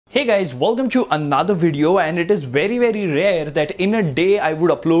Hey guys, welcome to another video, and it is very rare that in a day I would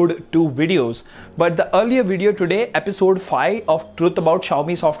upload 2 videos. But the earlier video today, episode 5 of Truth About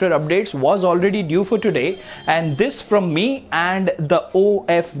Xiaomi Software Updates, was already due for today, and this from me and the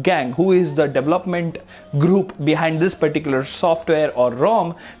OF gang, who is the development group behind this particular software or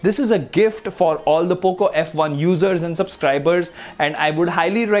ROM. This is a gift for all the POCO F1 users and subscribers, and I would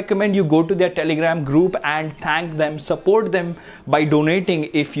highly recommend you go to their Telegram group and thank them, support them by donating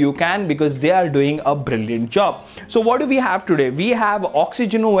if you can, because they are doing a brilliant job. So what do we have today? We have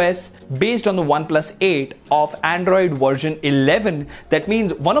oxygenos based on the Oneplus 8 of Android version 11. That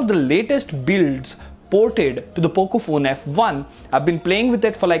means one of the latest builds ported to the POCO phone F1. I've been playing with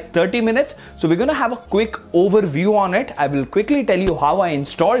it for like 30 minutes, so we're gonna have a quick overview on it. I will quickly tell you how I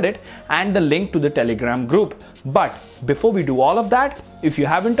installed it and the link to the Telegram group. But before we do all of that, if you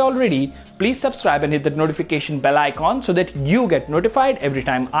haven't already, please subscribe and hit the notification bell icon so that you get notified every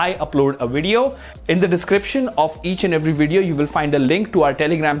time I upload a video. In the description of each and every video, you will find a link to our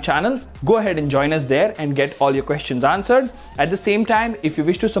Telegram channel. Go ahead and join us there and get all your questions answered. At the same time, if you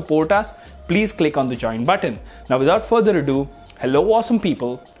wish to support us, please click on the join button. Now, without further ado, hello awesome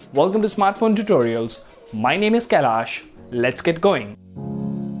people. Welcome to Smartphone Tutorials. My name is Kailash. Let's get going.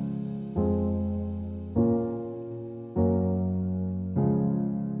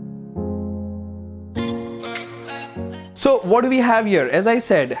 So what do we have here? As I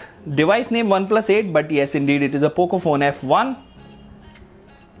said, device name OnePlus 8, but yes, indeed, it is a POCO phone F1.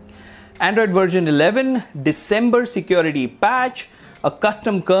 Android version 11, December security patch, a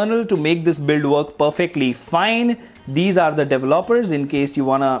custom kernel to make this build work perfectly fine. These are the developers in case you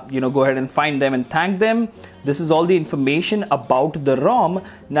wanna, go ahead and find them and thank them. This is all the information about the ROM.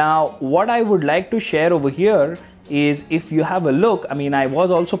 Now, what I would like to share over here is, if you have a look, I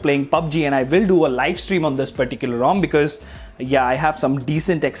was also playing PUBG, and I will do a live stream on this particular ROM because yeah, I have some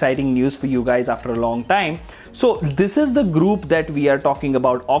decent exciting news for you guys after a long time. So this is the group that we are talking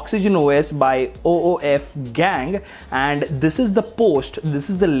about, oxygenos by OOF gang, and this is the post, this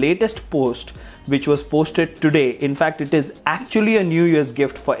is the latest post which was posted today. In fact, it is actually a New Year's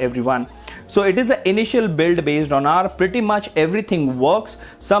gift for everyone. So it is an initial build based on our, pretty much everything works.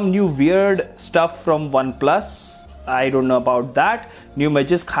 Some new weird stuff from OnePlus, I don't know about that. New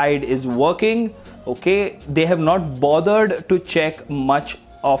Magisk Hide is working. Okay, they have not bothered to check much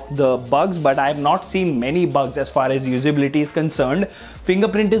of the bugs, but I have not seen many bugs as far as usability is concerned.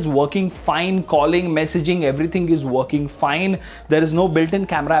 Fingerprint is working fine, calling, messaging, everything is working fine. There is no built-in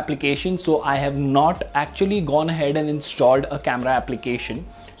camera application, so I have not actually gone ahead and installed a camera application.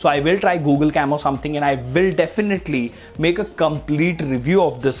 So I will try Google Cam or something, and I will definitely make a complete review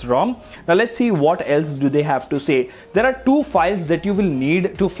of this ROM. Now let's see what else do they have to say. There are 2 files that you will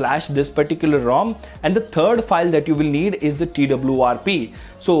need to flash this particular ROM, and the third file that you will need is the TWRP.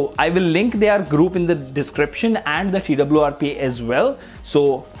 So I will link their group in the description and the TWRP as well.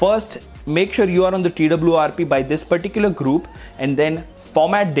 So first, make sure you are on the TWRP by this particular group, and then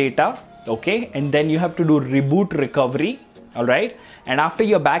format data, okay? And then you have to do reboot recovery. All right, and after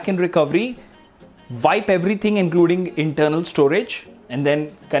you're back in recovery, wipe everything including internal storage, and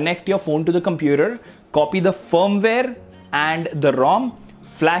then connect your phone to the computer, copy the firmware and the ROM,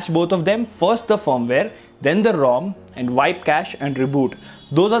 flash both of them, first the firmware, then the ROM, and wipe cache and reboot.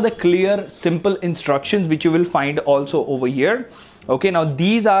 Those are the clear, simple instructions which you will find also over here. Okay, now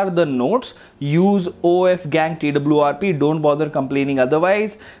these are the notes. Use OF gang TWRP, don't bother complaining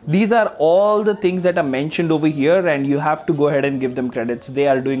otherwise. These are all the things that are mentioned over here, and you have to go ahead and give them credits. They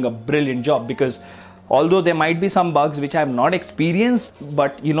are doing a brilliant job, because although there might be some bugs which I have not experienced,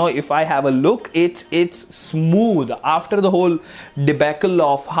 but if I have a look, it's smooth. After the whole debacle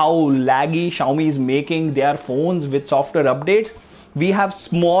of how laggy Xiaomi is making their phones with software updates, we have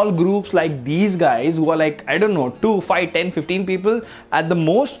small groups like these guys who are like, I don't know, 2, 5, 10, 15 people at the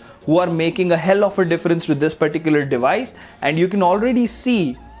most, who are making a hell of a difference to this particular device. And you can already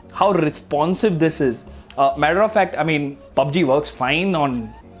see how responsive this is. Matter of fact, PUBG works fine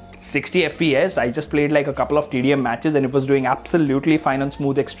on 60 FPS. I just played like a couple of TDM matches and it was doing absolutely fine on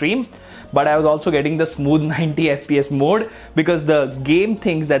smooth extreme, but I was also getting the smooth 90 FPS mode because the game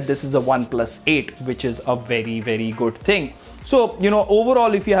thinks that this is a OnePlus 8, which is a very good thing. So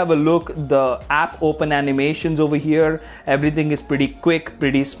overall, if you have a look, the app open animations over here, everything is pretty quick,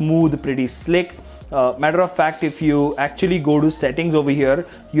 pretty smooth, pretty slick. Matter of fact, if you actually go to settings over here,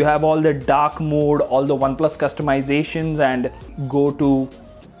 you have all the dark mode, all the OnePlus customizations, and go to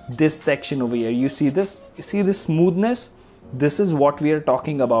this section over here. You see this? You see this smoothness? This is what we are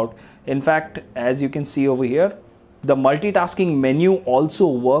talking about. In fact, as you can see over here, the multitasking menu also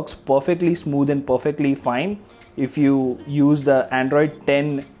works perfectly smooth and perfectly fine. If you use the Android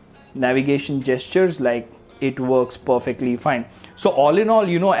 10 navigation gestures, like it works perfectly fine. So all in all,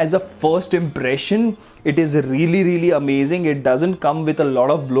 you know, as a first impression, it is really amazing. It doesn't come with a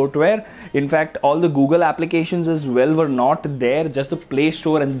lot of bloatware. In fact, all the Google applications as well were not there. Just the Play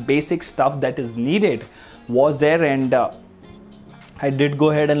Store and basic stuff that is needed was there. And I did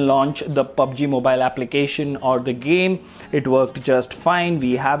go ahead and launch the PUBG mobile application or the game. It worked just fine.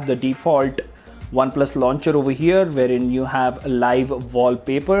 We have the default Oneplus launcher over here, wherein you have live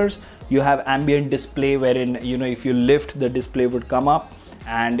wallpapers. You have ambient display, wherein, you know, if you lift, the display would come up,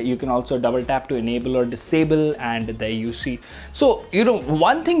 and you can also double tap to enable or disable, and there you see. So, you know,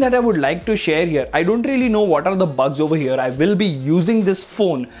 one thing that I would like to share here, I don't really know what are the bugs over here. I will be using this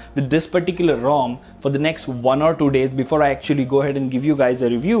phone with this particular ROM for the next 1 or 2 days before I actually go ahead and give you guys a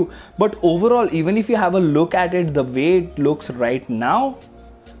review. But overall, even if you have a look at it, the way it looks right now,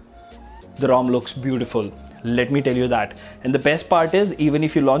 the ROM looks beautiful. Let me tell you that. And the best part is, even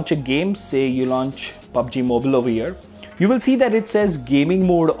if you launch a game, say you launch PUBG Mobile over here, you will see that it says gaming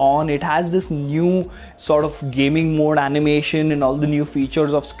mode on. It has this new sort of gaming mode animation and all the new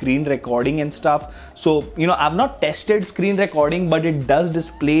features of screen recording and stuff. So, you know, I've not tested screen recording, but it does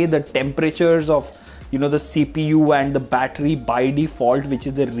display the temperatures of, you know, the CPU and the battery by default, which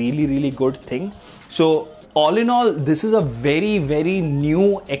is a really good thing. So all in all, this is a very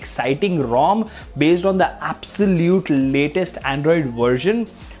new exciting ROM based on the absolute latest Android version,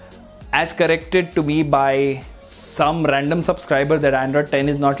 as corrected to me by some random subscriber that Android 10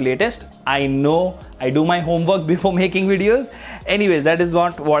 is not latest. I know, I do my homework before making videos. Anyways, that is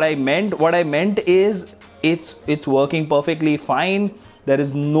not what I meant. What I meant is it's working perfectly fine. There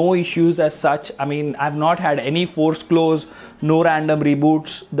is no issues as such. I mean, I've not had any force close, no random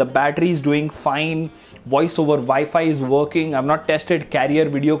reboots. The battery is doing fine. Voice over Wi-Fi is working. I've not tested carrier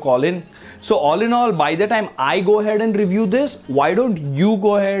video call-in. So all in all, by the time I go ahead and review this, why don't you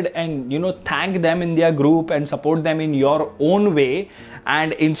go ahead and, you know, thank them in their group and support them in your own way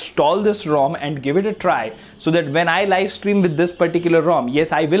and install this ROM and give it a try, so that when I live stream with this particular ROM,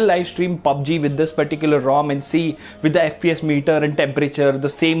 yes, I will live stream PUBG with this particular ROM and see with the FPS meter and temperature the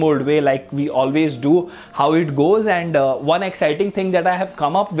same old way like we always do how it goes. And one exciting thing that I have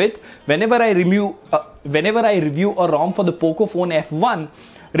come up with, whenever I review a ROM for the POCO phone F1,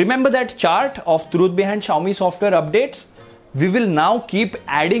 remember that chart of truth behind Xiaomi software updates? We will now keep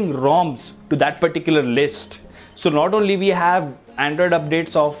adding ROMs to that particular list. So not only we have Android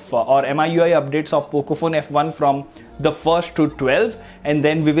updates of or MIUI updates of POCO phone F1 from the 1st to 12, and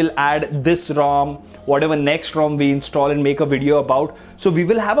then we will add this ROM, whatever next ROM we install and make a video about. So we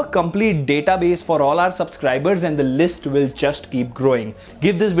will have a complete database for all our subscribers, and the list will just keep growing.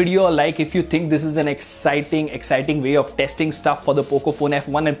 Give this video a like if you think this is an exciting way of testing stuff for the POCO phone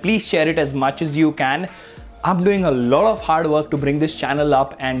F1, and please share it as much as you can. I'm doing a lot of hard work to bring this channel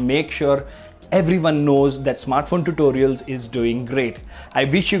up and make sure everyone knows that Smartphone Tutorials is doing great. I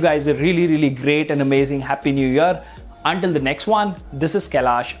wish you guys a really great and amazing Happy New Year. Until the next one, this is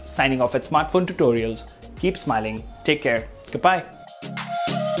Kailash signing off at Smartphone Tutorials. Keep smiling. Take care. Goodbye.